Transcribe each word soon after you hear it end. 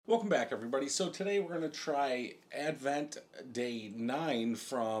Welcome back, everybody. So today we're going to try Advent Day 9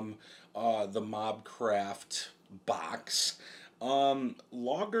 from the MobCraft box.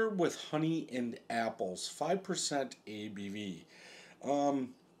 Lager with honey and apples, 5% ABV.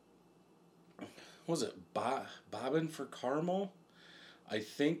 Was it Bobbin for Caramel? I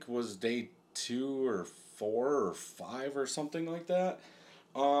think was day 2 or 4 or 5 or something like that.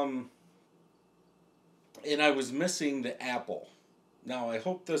 And I was missing the apple. Now, I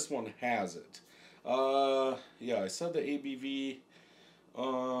hope this one has it. Yeah, I said the ABV.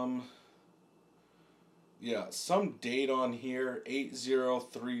 Yeah, some date on here,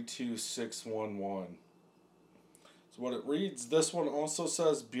 8032611. So what it reads, this one also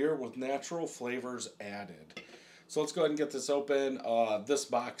says beer with natural flavors added. So let's go ahead and get this open. This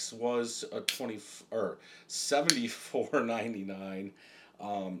box was a $74.99.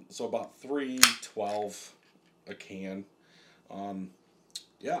 So about $3.12 a can.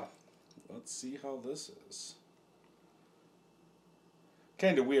 Yeah, let's see how this is.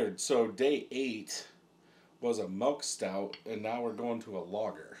 Kind of weird. So day 8 was a milk stout, and now we're going to a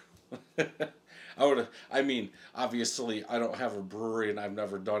lager. Obviously, I don't have a brewery, and I've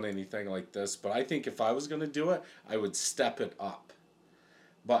never done anything like this, but I think if I was going to do it, I would step it up.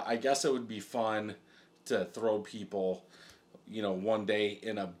 But I guess it would be fun to throw people, one day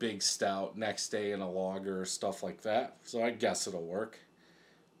in a big stout, next day in a lager, stuff like that. So I guess it'll work.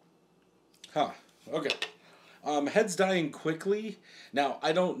 Huh. Okay. Head's dying quickly. Now,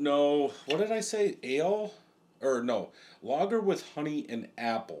 I don't know. What did I say? Ale? Or no. Lager with honey and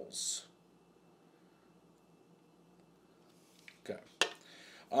apples. Okay.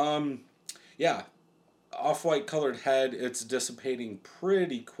 Yeah. Off-white colored head. It's dissipating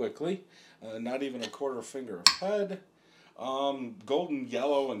pretty quickly. Not even a quarter finger of head. Golden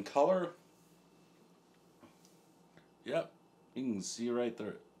yellow in color. Yep. You can see right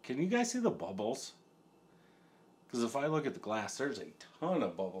there. Can you guys see the bubbles? Because if I look at the glass, there's a ton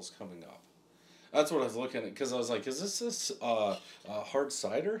of bubbles coming up. That's what I was looking at, because I was like, is this hard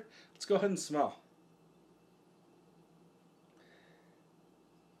cider? Let's go ahead and smell.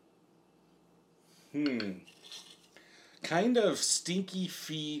 Kind of stinky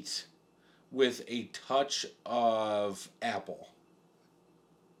feet with a touch of apple.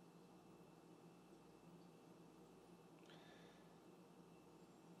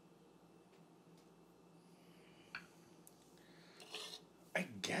 I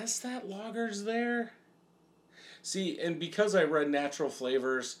guess that lager's there. See, and because I read natural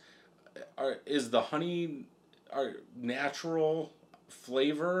flavors, is the honey natural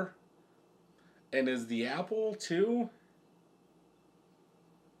flavor, and is the apple too?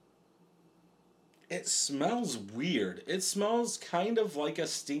 It smells weird. It smells kind of like a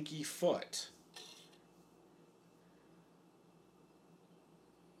stinky foot.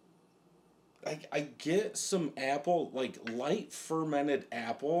 I get some apple, like light fermented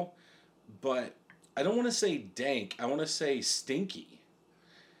apple, but I don't want to say dank. I want to say stinky.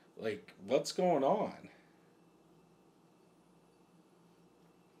 Like, what's going on?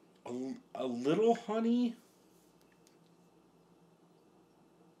 A little honey?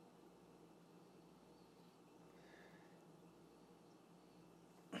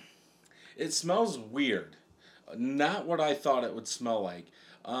 It smells weird. Not what I thought it would smell like.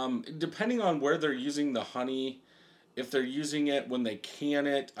 Depending on where they're using the honey, if they're using it when they can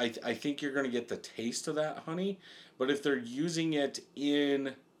it, I think you're going to get the taste of that honey. But if they're using it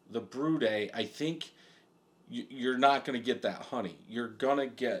in the brew day, I think you're not going to get that honey. You're going to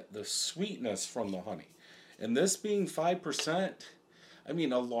get the sweetness from the honey. And this being 5%, a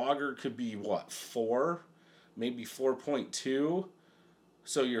lager could be what, 4? Maybe 4.2.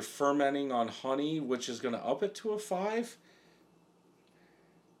 So you're fermenting on honey, which is going to up it to a 5.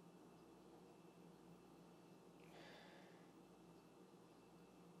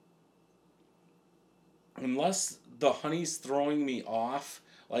 Unless the honey's throwing me off,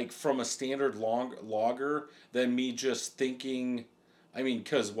 like from a standard lager, than me just thinking,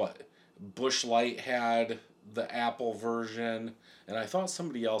 because what? Busch Light had the apple version, and I thought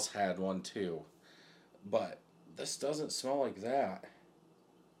somebody else had one too. But this doesn't smell like that.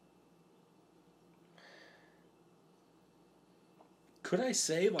 Could I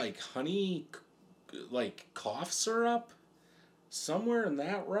say like honey, like cough syrup? Somewhere in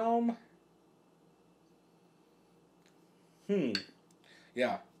that realm?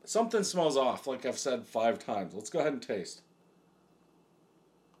 Yeah, something smells off, like I've said 5 times. Let's go ahead and taste.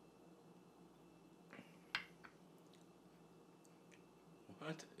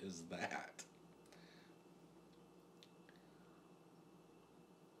 What is that?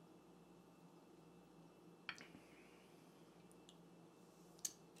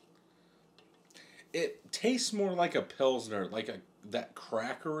 it tastes more like a Pilsner, like that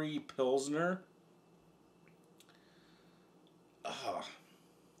crackery Pilsner. Ugh,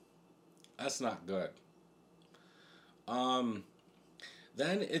 that's not good. Um,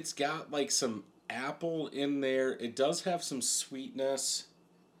 then it's got like some apple in there. It does have some sweetness.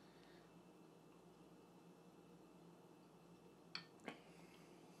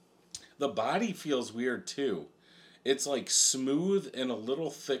 The body feels weird too. It's like smooth and a little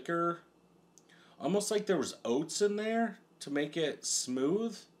thicker. Almost like there was oats in there to make it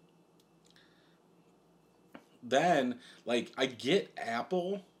smooth. Then, like, I get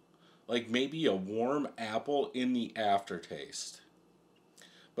apple, like maybe a warm apple in the aftertaste.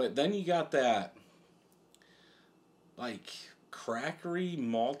 But then you got that, like, crackery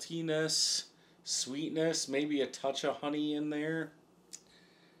maltiness, sweetness, maybe a touch of honey in there.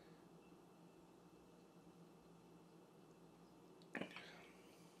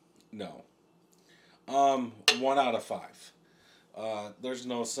 No. 1 out of 5. There's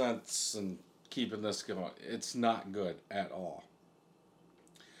no sense in keeping this going. It's not good at all.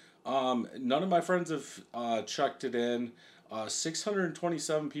 None of my friends have checked it in.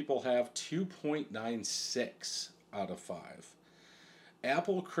 627 people have 2.96 out of 5.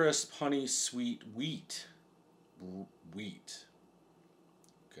 Apple crisp honey sweet wheat. Wheat.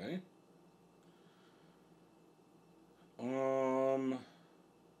 Okay.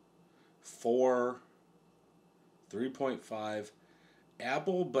 4. 3.5.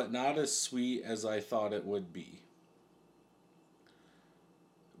 Apple, but not as sweet as I thought it would be.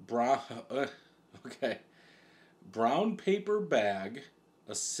 Brown, okay. Brown paper bag,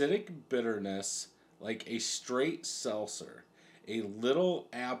 acidic bitterness, like a straight seltzer. A little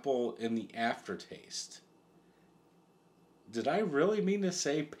apple in the aftertaste. Did I really mean to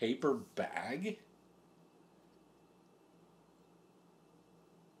say paper bag?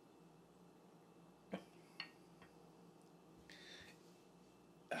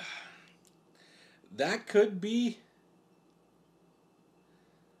 That could be.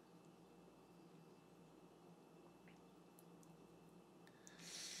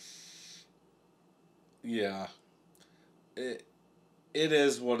 Yeah. It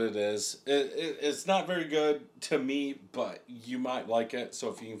is what it is. It's not very good to me, but you might like it. So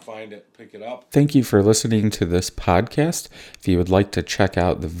if you can find it, pick it up. Thank you for listening to this podcast. If you would like to check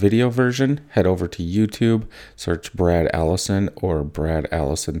out the video version, head over to YouTube, search Brad Allison or Brad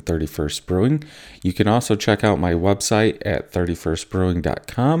Allison 31st Brewing. You can also check out my website at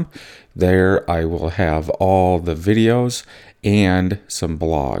 31stbrewing.com. There I will have all the videos and some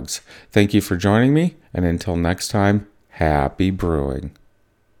blogs. Thank you for joining me, and until next time, happy brewing.